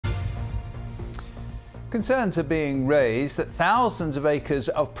Concerns are being raised that thousands of acres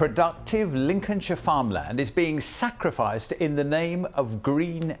of productive Lincolnshire farmland is being sacrificed in the name of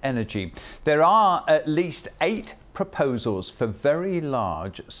green energy. There are at least 8 proposals for very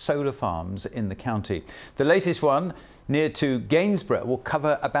large solar farms in the county. The latest one, near to Gainsborough, will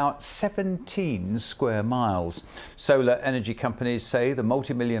cover about 17 square miles. Solar energy companies say the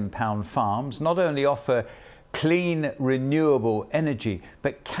multi-million-pound farms not only offer clean, renewable energy,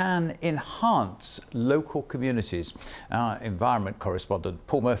 but can enhance local communities. Our environment correspondent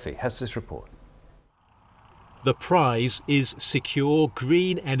Paul Murphy has this report. The prize is secure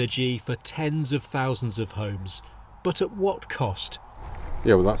green energy for tens of thousands of homes. But at what cost?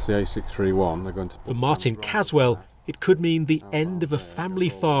 Yeah, well, that's the A631. They're going to. For Martin Casswell, it could mean the end of a family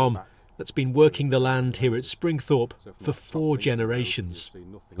farm that's been working the land here at Springthorpe for 4 generations.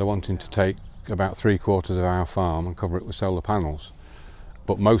 They're wanting to take about 3/4 of our farm and cover it with solar panels.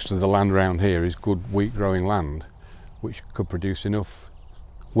 But most of the land around here is good wheat growing land, which could produce enough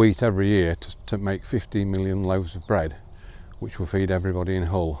wheat every year to make 15 million loaves of bread, which will feed everybody in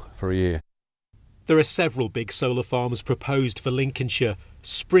Hull for a year. There are several big solar farms proposed for Lincolnshire.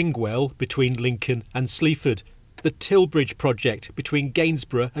 Springwell between Lincoln and Sleaford, the Tilbridge project between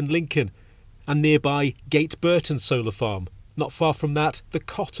Gainsborough and Lincoln, and nearby Gate Burton Solar Farm. Not far from that, the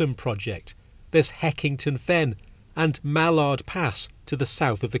Cotton project. There's Heckington Fen and Mallard Pass to the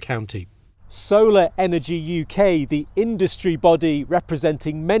south of the county. Solar Energy UK, the industry body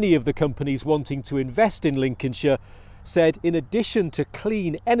representing many of the companies wanting to invest in Lincolnshire, said in addition to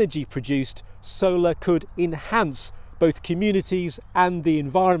clean energy produced, solar could enhance both communities and the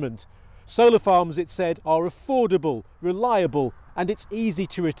environment. Solar farms, it said, are affordable, reliable, and it's easy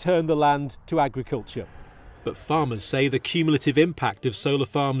to return the land to agriculture. But farmers say the cumulative impact of solar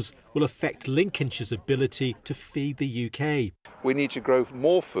farms will affect Lincolnshire's ability to feed the UK. We need to grow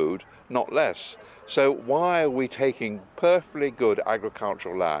more food, not less. So why are we taking perfectly good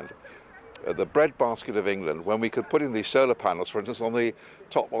agricultural land, the breadbasket of England, when we could put in these solar panels, for instance, on the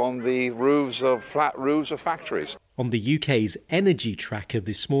flat roofs of factories? On the UK's energy tracker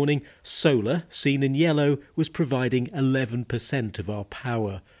this morning, solar, seen in yellow, was providing 11% of our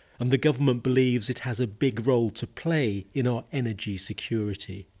power. And the government believes it has a big role to play in our energy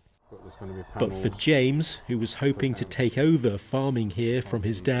security. But for James, who was hoping to take over farming here from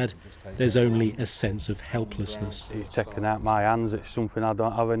his dad, there's only a sense of helplessness. It's taken out my hands. It's something I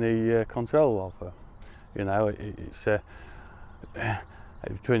don't have any control over. You know, it's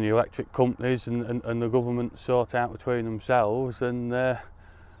between the electric companies and the government sort out between themselves, and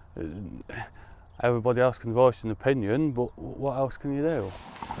everybody else can voice an opinion, but what else can you do?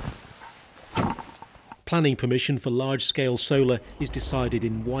 Planning permission for large-scale solar is decided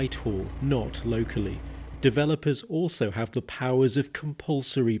in Whitehall, not locally. Developers also have the powers of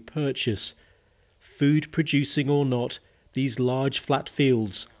compulsory purchase. Food producing or not, these large flat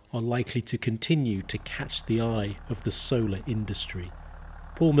fields are likely to continue to catch the eye of the solar industry.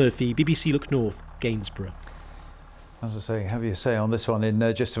 Paul Murphy, BBC Look North, Gainsborough. As I say, have your say on this one in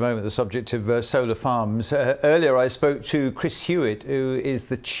just a moment, the subject of solar farms. Earlier I spoke to Chris Hewett, who is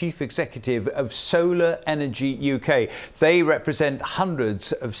the Chief Executive of Solar Energy UK. They represent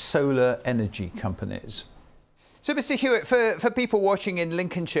hundreds of solar energy companies. So, Mr Hewett, for people watching in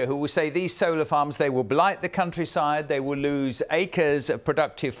Lincolnshire who will say these solar farms, they will blight the countryside, they will lose acres of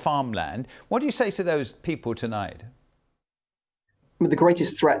productive farmland, what do you say to those people tonight? The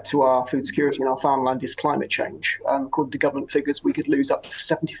greatest threat to our food security and our farmland is climate change. According to government figures, we could lose up to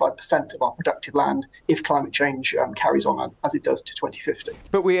 75% of our productive land if climate change carries on as it does to 2050.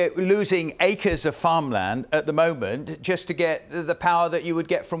 But we're losing acres of farmland at the moment just to get the power that you would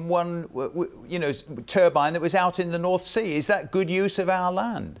get from one, turbine that was out in the North Sea. Is that good use of our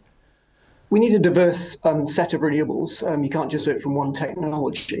land? We need a diverse set of renewables. You can't just do it from one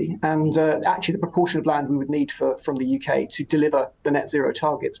technology. And actually, the proportion of land we would need from the UK to deliver the net zero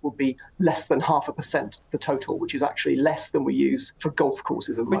targets would be less than 0.5% of the total, which is actually less than we use for golf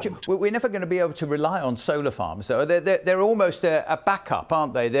courses at the moment. We're never going to be able to rely on solar farms, though. They're almost a backup,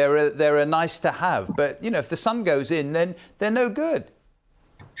 aren't they? They're a nice to have. But, if the sun goes in, then they're no good.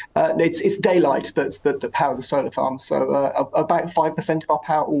 It's daylight that powers the solar farms. So about 5% of our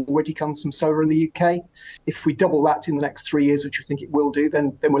power already comes from solar in the UK. If we double that in the next 3 years, which we think it will do,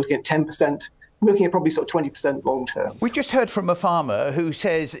 then we're looking at 10%. We're looking at probably sort of 20% long term. We just heard from a farmer who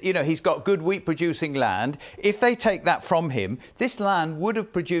says, he's got good wheat producing land. If they take that from him, this land would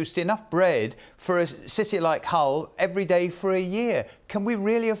have produced enough bread for a city like Hull every day for a year. Can we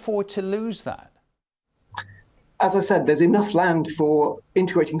really afford to lose that? As I said, there's enough land for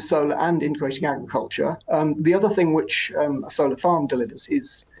integrating solar and integrating agriculture. The other thing which a solar farm delivers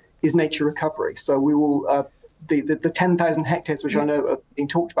is is nature recovery. So we will the 10,000 hectares, which I know are being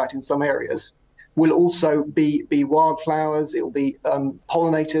talked about in some areas, will also be wildflowers. It will be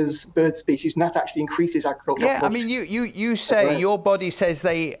pollinators, bird species, and that actually increases agricultural. Yeah, I mean, you say your body says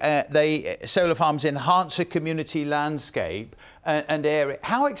they solar farms enhance a community landscape and area.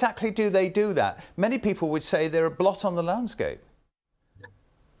 How exactly do they do that? Many people would say they're a blot on the landscape.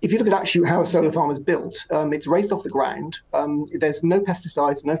 If you look at actually how a solar farm is built, it's raised off the ground. There's no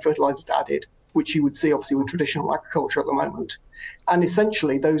pesticides, no fertilizers added, which you would see obviously with traditional agriculture at the moment. And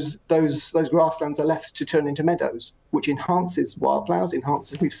essentially those grasslands are left to turn into meadows, which enhances wildflowers,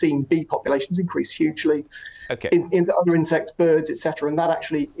 we've seen bee populations increase hugely, in other insects, birds, etc. And that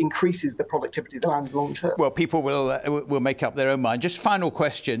actually increases the productivity of the land long term. Well, people will make up their own mind. Just final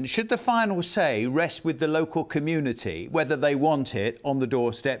question, should the final say rest with the local community, whether they want it on the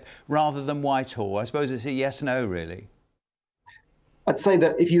doorstep rather than Whitehall? I suppose it's a yes/no, really. I'd say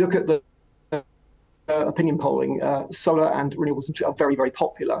that if you look at the opinion polling, solar and renewables are very, very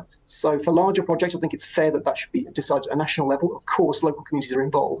popular. So for larger projects, I think it's fair that should be decided at a national level. Of course, local communities are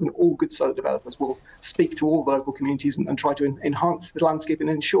involved, and all good solar developers will speak to all the local communities and try to enhance the landscape and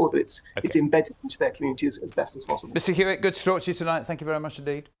ensure that it's embedded into their communities as best as possible. Mr. Hewett, good to talk to you tonight. Thank you very much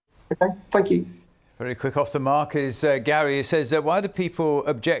indeed. Okay, thank you. Very quick off the mark is Gary, who says, why do people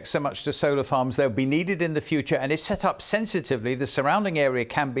object so much to solar farms? They'll be needed in the future, and if set up sensitively, the surrounding area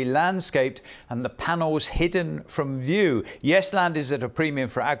can be landscaped and the panels hidden from view. Yes, land is at a premium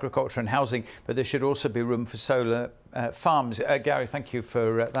for agriculture and housing, but there should also be room for solar farms. Gary, thank you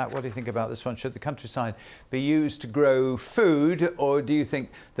for that. What do you think about this one? Should the countryside be used to grow food, or do you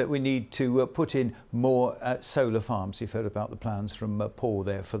think that we need to put in more solar farms? You've heard about the plans from Paul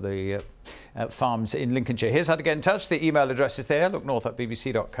there for the farms in Lincolnshire. Here's how to get in touch. The email address is there. Look north at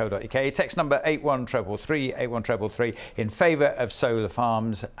bbc.co.uk. Text number 81333, 81333, in favour of solar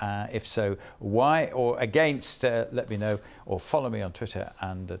farms. If so, why? Or against, let me know, or follow me on Twitter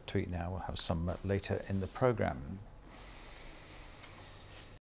and tweet now. We'll have some later in the programme.